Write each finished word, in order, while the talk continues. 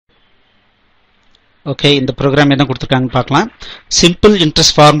Okay, in the program என்ன கொடுத்திருக்காங்க பார்க்கலாம். Simple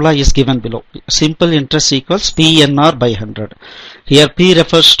interest formula is given below. Simple interest equals PNR by 100. Here P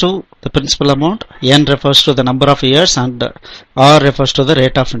refers to the principal amount, N refers to the number of years, and R refers to the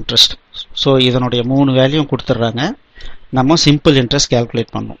rate of interest. So இதனுடைய மூணு value கொடுத்துறாங்க. நம்ம simple interest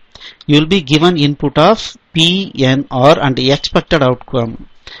calculate பண்ணோம். You will be given input of PNR and expected outcome.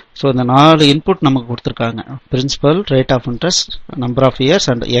 So இந்த நாலு input நமக்கு கொடுத்திருக்காங்க. Principal, rate of interest, number of years,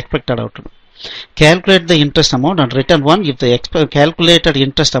 and expected outcome. Calculate the interest amount and return 1 if the calculated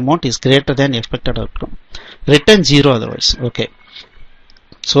interest amount is greater than expected outcome. Return 0 otherwise. Okay.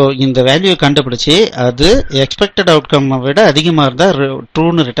 So இந்த value கண்டுபிடிச்சு அது expected outcome விட அதிகமா இருந்தா true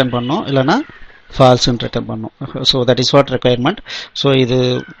னு return பண்ணனும், இல்லனா false னு ரிட்டர்ன் பண்ணனும். So that is what requirement. So இது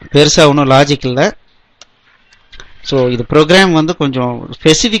பெருசா ஒண்ணும் லாஜிக் இல்ல. So இது ப்ரோக்ராம் வந்து கொஞ்சம்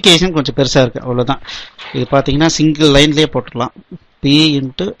ஸ்பெசிஃபிகேஷன் கொஞ்சம் பெருசா இருக்கு, அவ்வளவுதான். இது பாத்தீங்கன்னா சிங்கிள் லைன்லயே போட்டுடலாம். P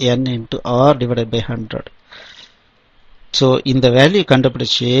into N into R divided by 100. So இந்த வேல்யூ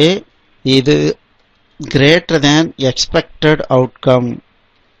கண்டுபிடிச்சு இது greater than expected outcome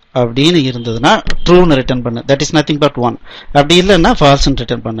அப்படின்னு இருந்ததுன்னா true னு ரிட்டர்ன் பண்ணு. That is nothing but 1. அப்படி இல்லைன்னா false னு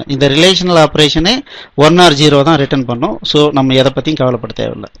ரிட்டர்ன் பண்ணு. இந்த ரிலேஷனல் ஆபரேஷனே 1 or 0 தான் ரிட்டர்ன் பண்ணும். So நம்ம எதை பத்தியும் கவலைப்பட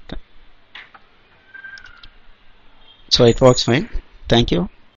தேவையில்லை. So it works fine. Thank you.